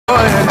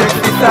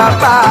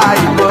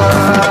bye boy.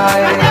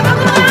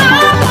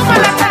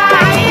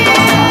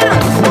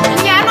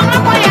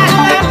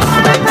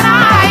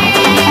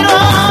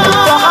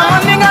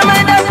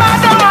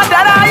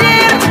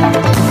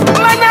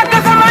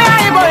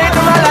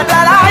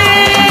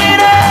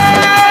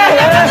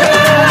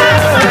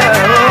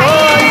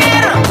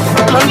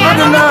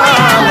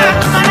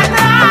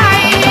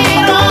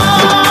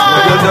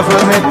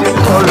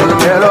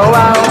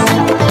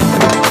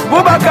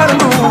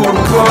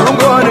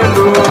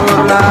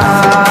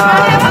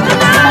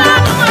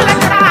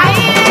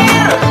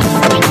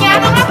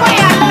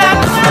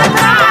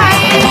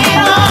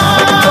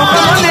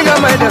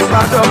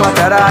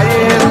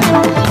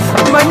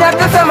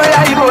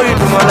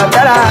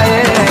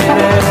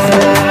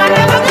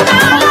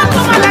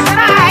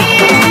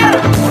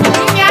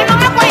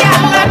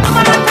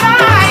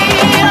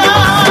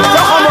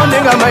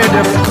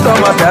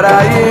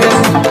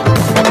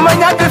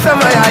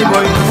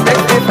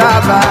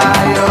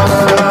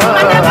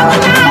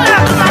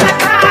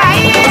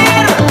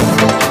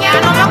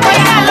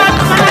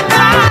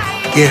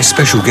 Yeah,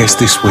 special guest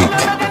this week.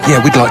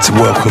 Yeah, we'd like to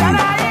welcome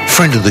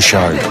friend of the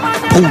show,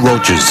 Paul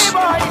Rogers.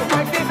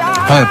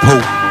 Hi,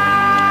 Paul.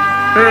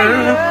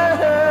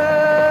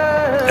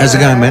 How's it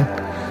going, man?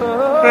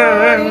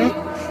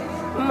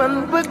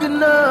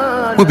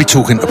 We'll be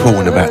talking to Paul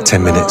in about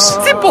 10 minutes.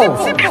 Simple.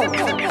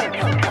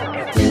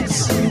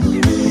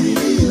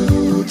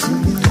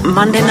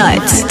 Monday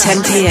nights,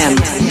 10 p.m.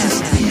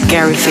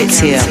 Gary Fitz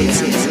here.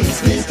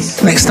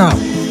 Next up,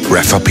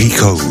 Rafa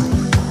Pico.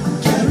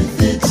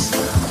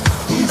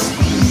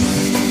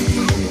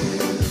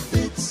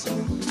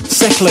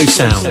 Seclo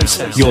Sounds,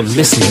 your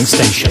listening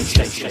station.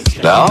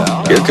 Now,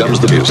 here comes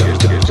the music.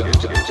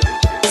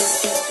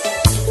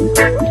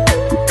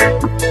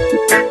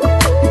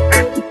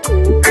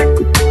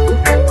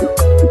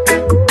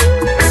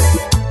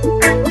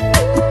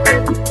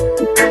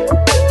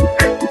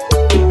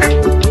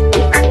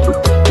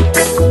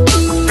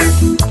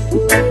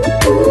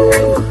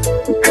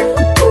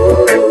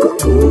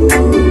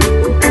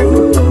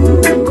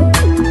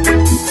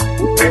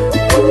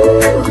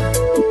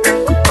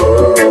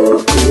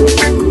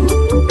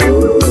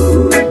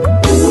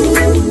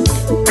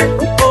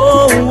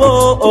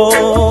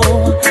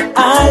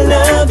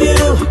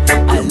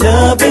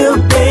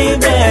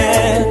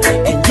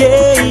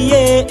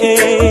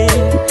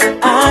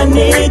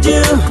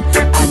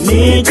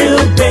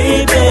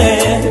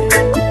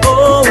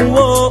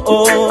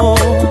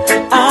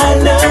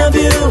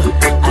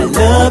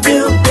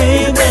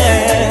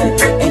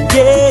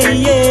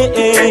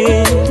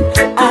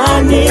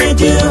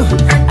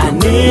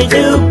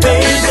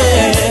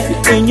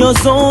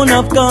 Zone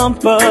of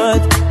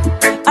comfort,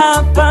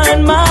 I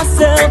find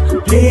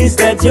myself pleased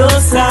at your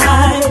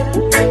side.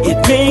 It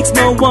makes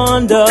me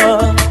wonder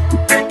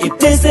if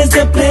this is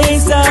the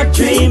place I've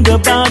dreamed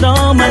about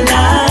all my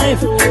life.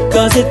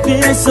 Cause it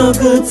feels so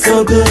good,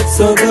 so good,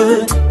 so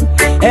good.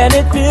 And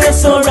it feels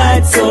so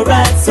right, so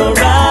right, so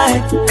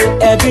right.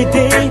 Every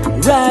day,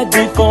 right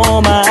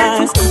before my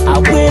eyes, I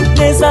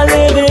witness a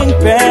living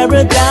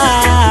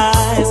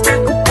paradise.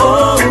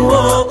 Oh,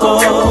 oh,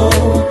 oh,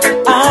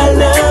 I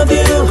love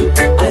you.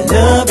 I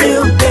love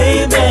you,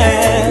 baby.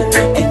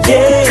 And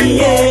yeah,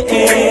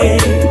 yeah,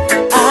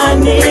 I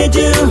need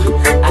you,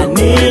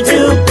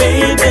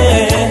 baby.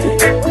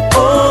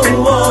 Oh,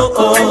 oh,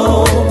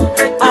 oh,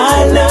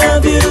 I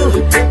love you,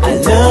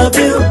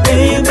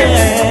 baby.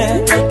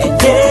 And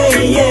yeah,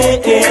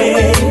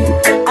 yeah,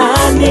 I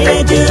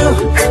need you,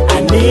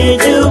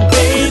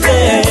 baby.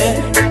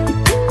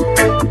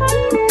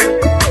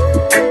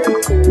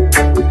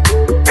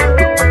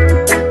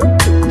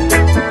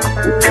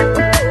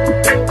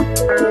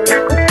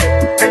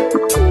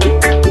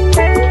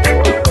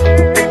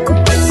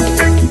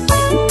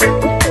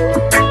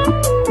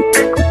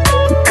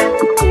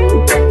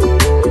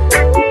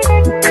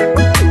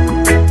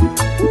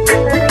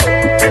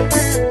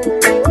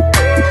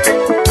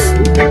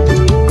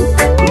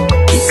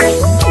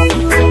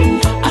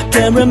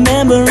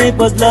 Remember it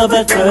was love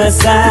at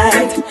first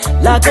sight.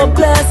 Like a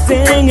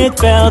blessing it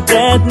felt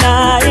that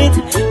night.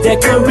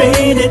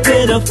 Decorated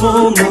with a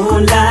full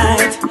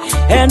moonlight,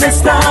 and the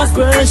stars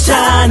were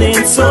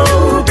shining so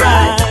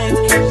bright.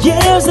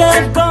 Years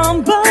have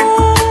gone by,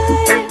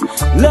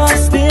 love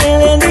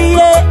still in the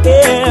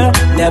air.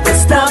 Never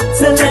stop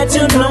to let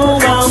you know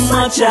how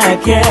much I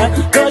care.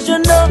 Cause you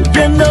know,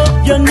 you know,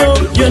 you know,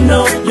 you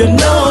know, you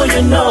know,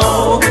 you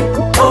know.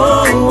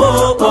 Oh,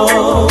 oh,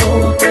 oh,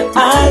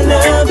 I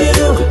love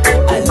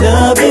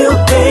you,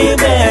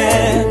 baby.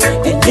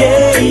 And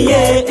yeah,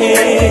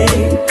 yeah,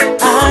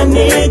 I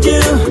need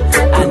you,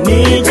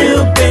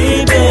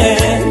 baby.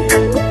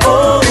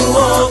 Oh,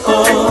 oh,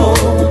 oh,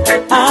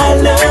 I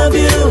love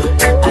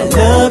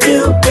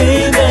you,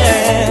 baby.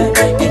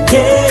 And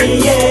yeah,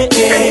 yeah,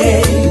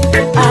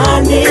 I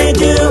need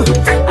you,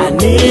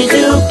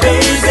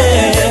 baby.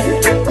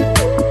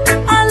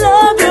 I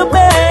love you,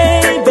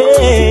 baby.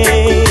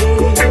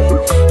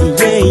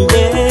 Yeah,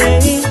 yeah.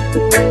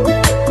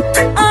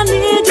 I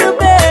need you,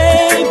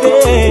 baby.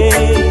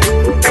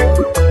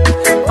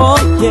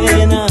 Oh, yeah.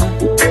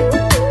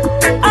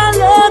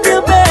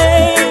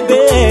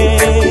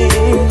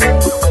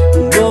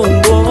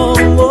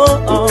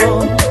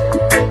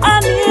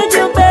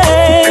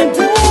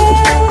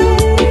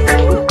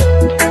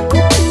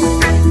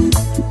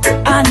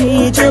 I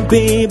need you,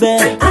 baby.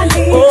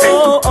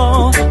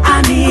 Oh,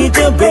 I need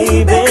you,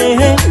 baby.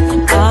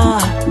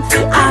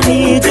 I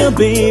need you,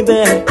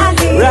 baby.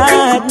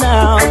 Right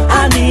now,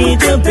 I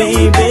need you,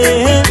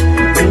 baby.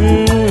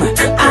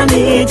 I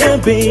need you,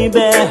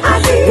 baby.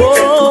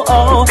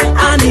 Oh,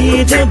 I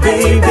need you,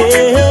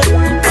 baby.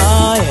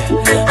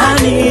 I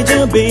need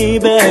you,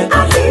 baby.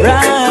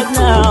 Right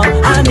now,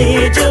 I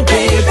need you,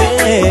 baby.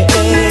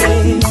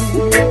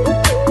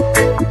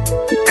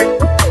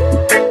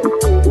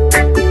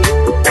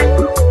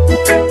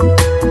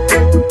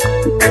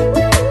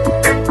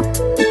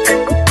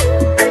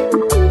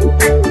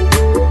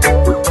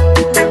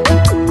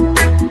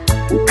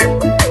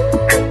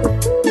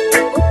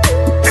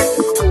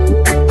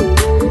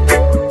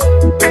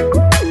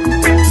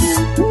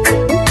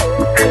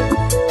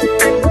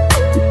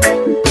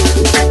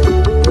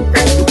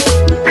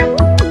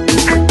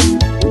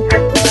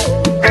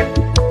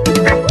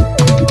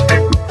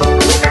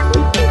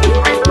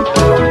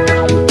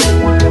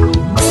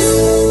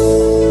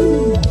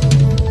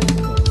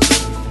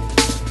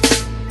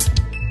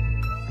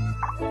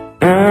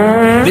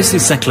 This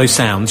is Seclo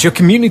Sounds, your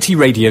community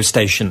radio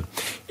station.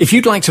 If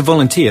you'd like to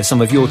volunteer some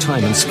of your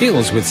time and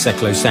skills with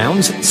Seclo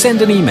Sounds,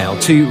 send an email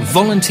to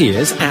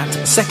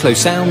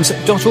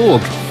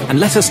volunteers@seclosounds.org and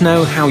let us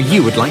know how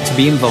you would like to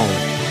be involved.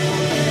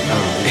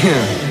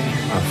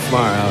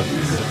 Far out.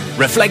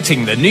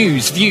 Reflecting the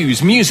news,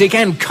 views, music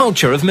and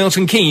culture of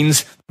Milton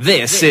Keynes,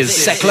 this is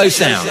Seclo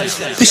Sounds.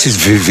 This is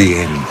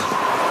Vivienne.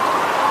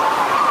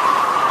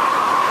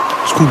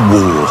 It's called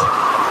War.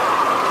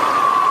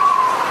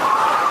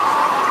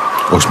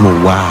 Or it's more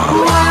wow.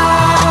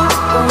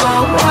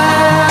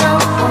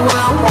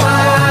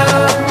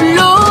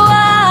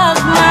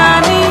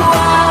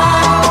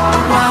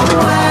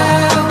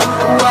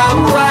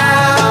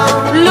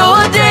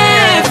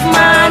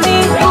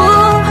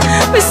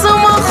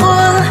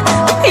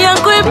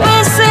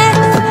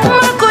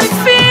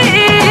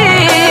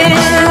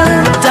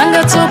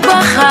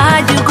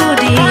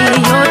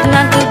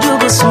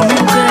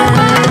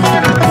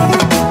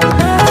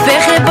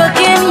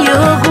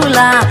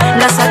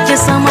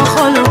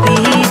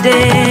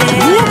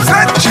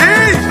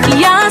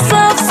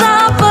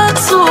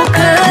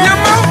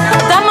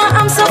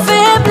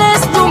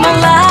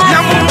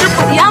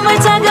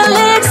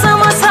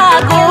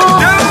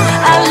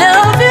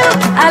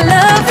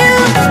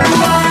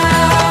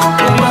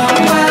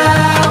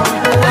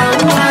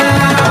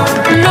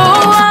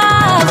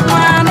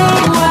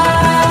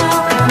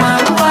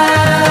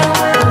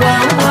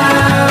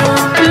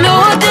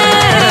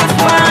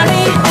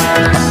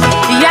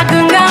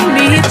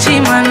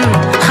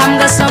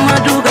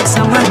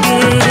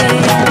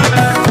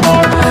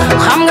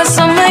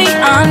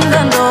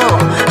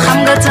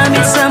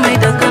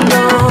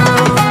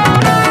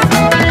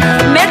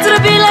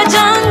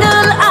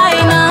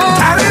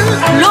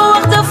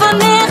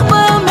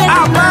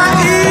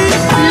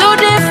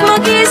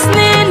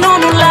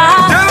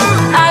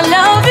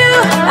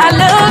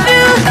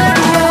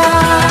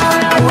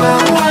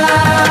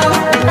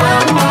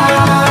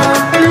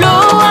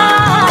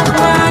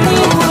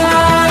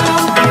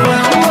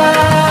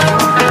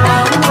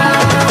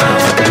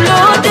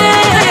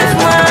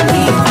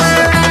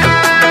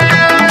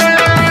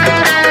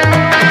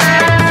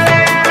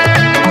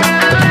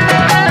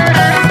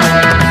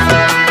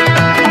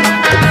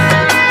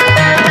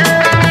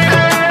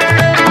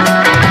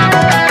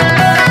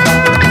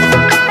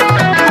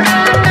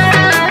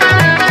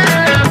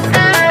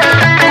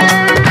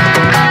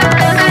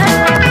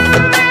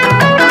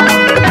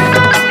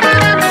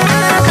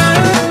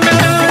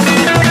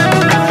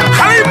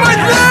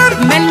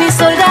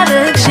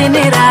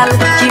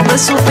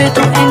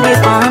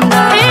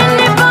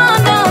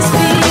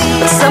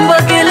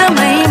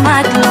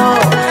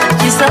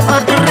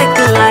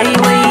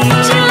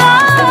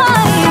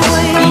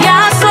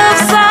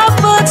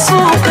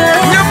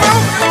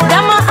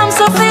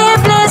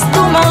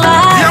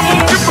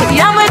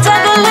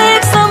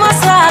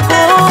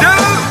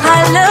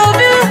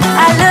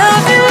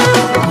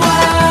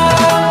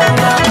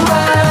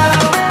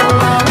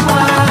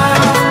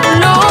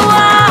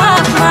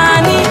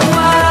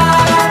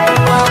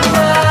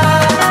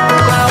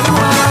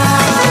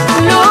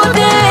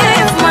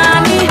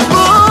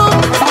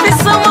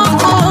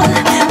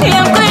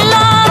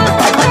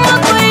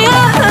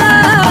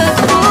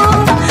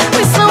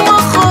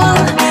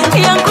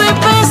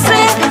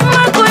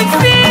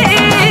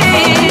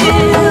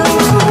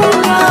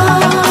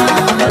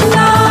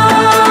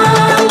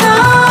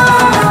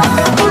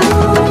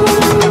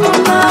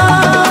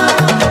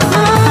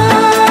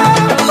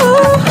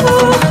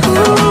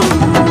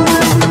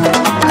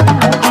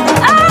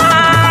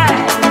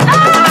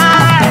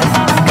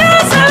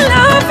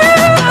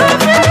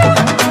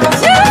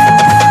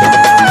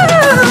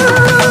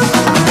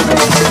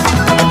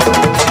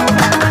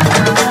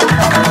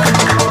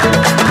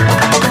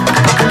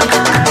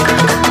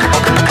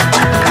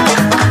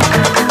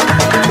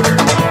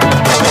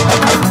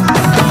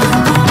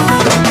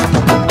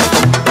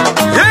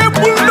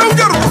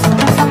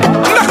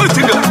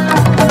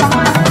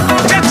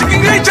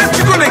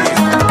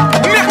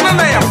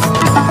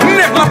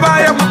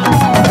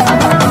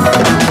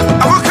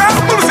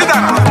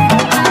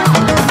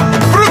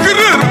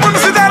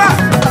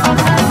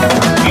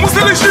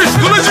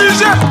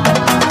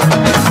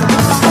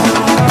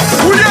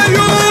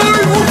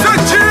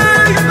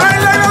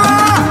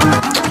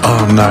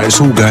 and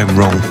it's all going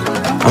wrong.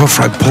 I'm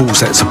afraid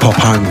Paul's had to pop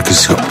home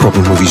because he's got a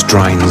problem with his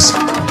drains.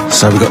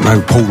 So we've got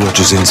no Paul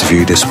Rogers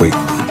interview this week.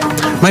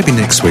 Maybe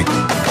next week.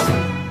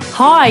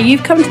 Hi,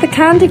 you've come to the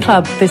Candy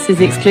Club. This is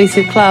the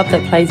exclusive club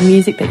that plays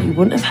music that you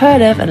wouldn't have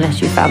heard of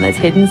unless you found those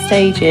hidden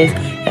stages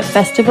at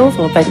festivals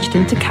or ventured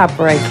into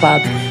cabaret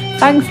clubs.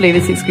 Thankfully,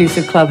 this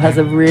exclusive club has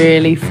a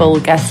really full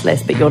guest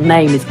list, but your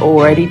name is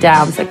already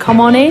down. So come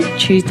on in,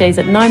 Tuesdays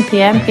at 9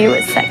 p.m. here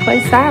at Seclo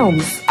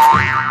Sounds.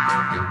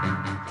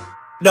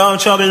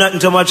 Don't trouble nothing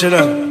too much, you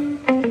know. 1,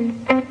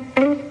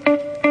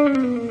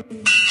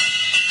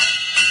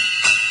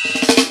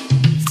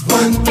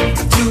 2,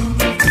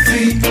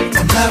 3,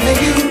 I'm loving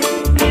you.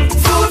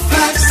 4,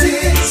 5,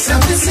 6, I'm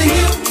missing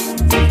you.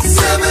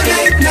 7,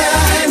 8,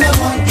 9, I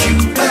want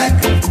you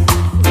back.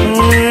 1,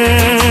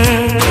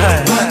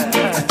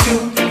 2,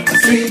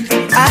 3,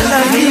 I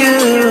love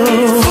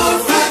you. 4,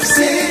 5,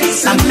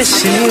 6, I'm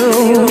missing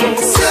you.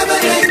 7,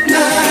 8, 9,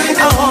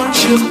 I want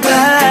you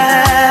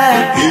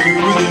back. Here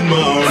within my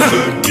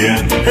arms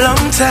again.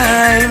 Long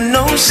time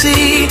no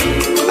see.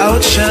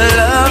 Out your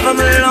love, I'm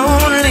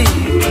lonely.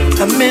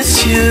 I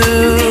miss you,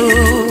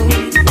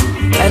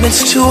 and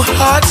it's too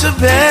hard to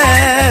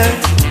bear.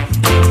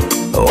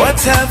 What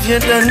have you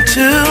done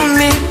to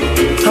me?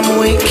 I'm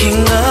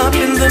waking up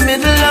in the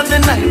middle of the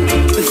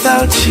night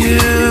without you,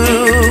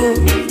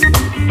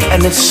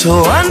 and it's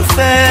so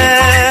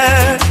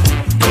unfair.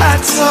 I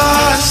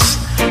toss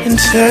and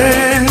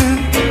turn,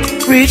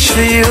 reach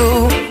for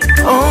you,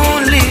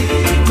 only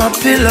my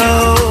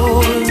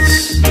pillows.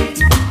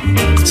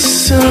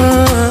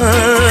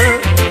 Soon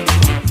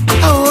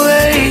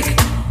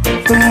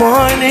the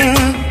morning,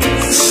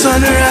 the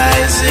sun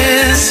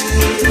rises,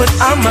 but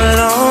I'm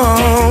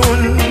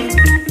alone.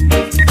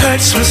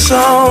 Hurts me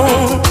so.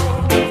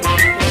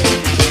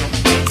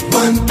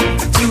 1,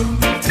 2,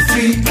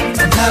 3,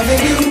 I'm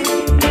loving you.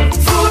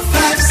 4,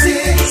 5,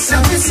 6,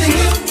 I'm missing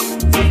you.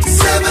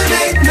 7,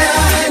 8,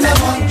 9, I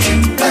want you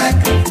back.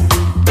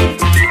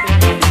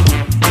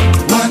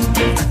 1,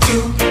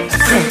 2,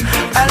 3,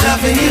 I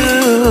love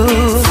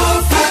you.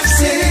 4, 5,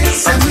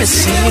 6, I'm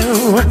missing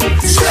you.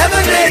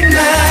 7, 8, 9,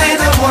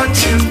 I want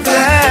you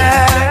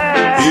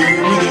back.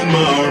 Here within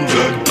my arms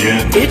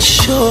again. It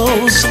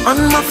shows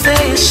on my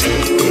face,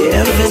 the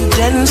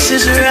evidence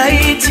is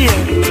right here.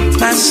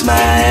 My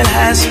smile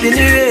has been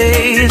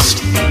erased,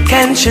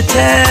 can't you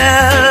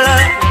tell?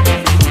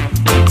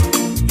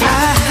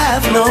 I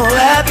have no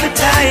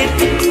appetite,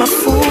 my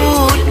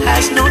food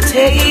has no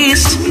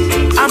taste.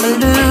 I'm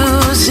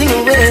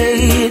losing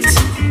weight,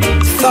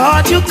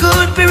 thought you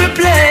could be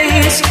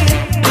replaced.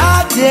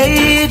 I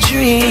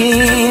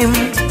daydream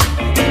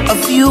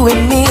of you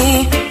and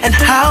me and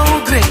how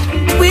great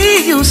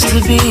we used to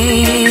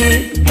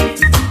be,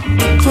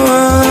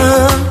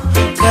 girl.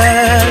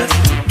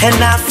 And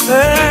I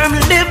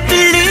firmly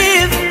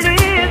believe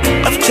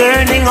of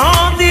turning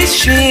all these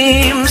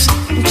dreams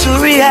into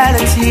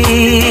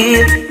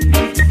reality.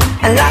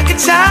 And like a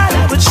child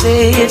I would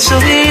say it's so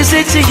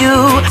easy to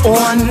you.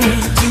 1,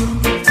 2,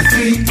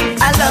 3,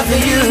 I love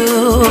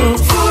you.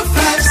 4,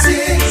 5,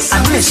 6, I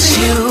miss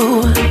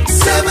you.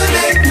 7,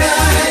 8, 9, I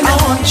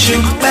want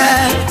you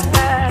back.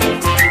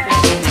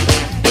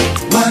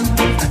 1,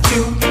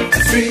 2,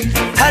 3,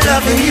 I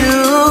love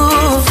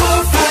you. 4,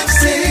 5,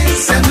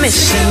 6, I'm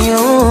missing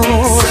you.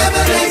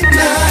 7, 8, 9,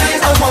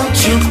 I want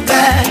you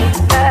back.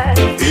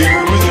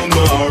 Here within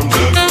my arms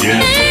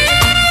again.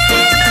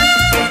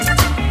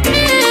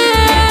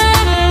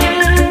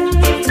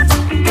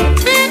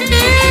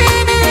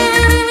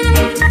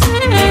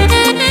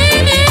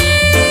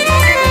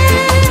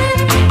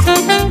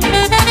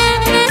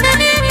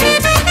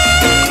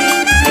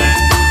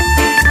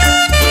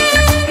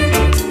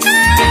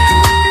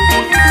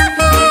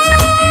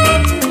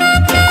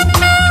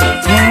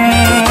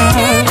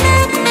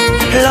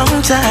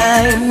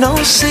 Time no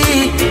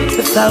see,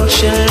 without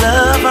your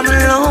love I'm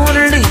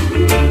lonely.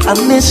 I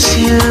miss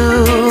you,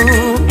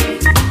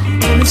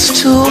 and it's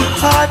too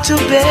hard to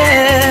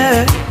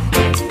bear.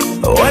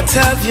 What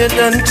have you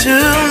done to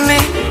me?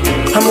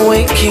 I'm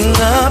waking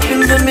up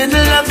in the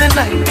middle of the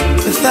night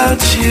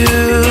without you,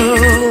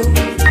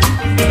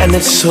 and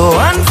it's so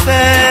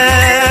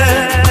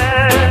unfair.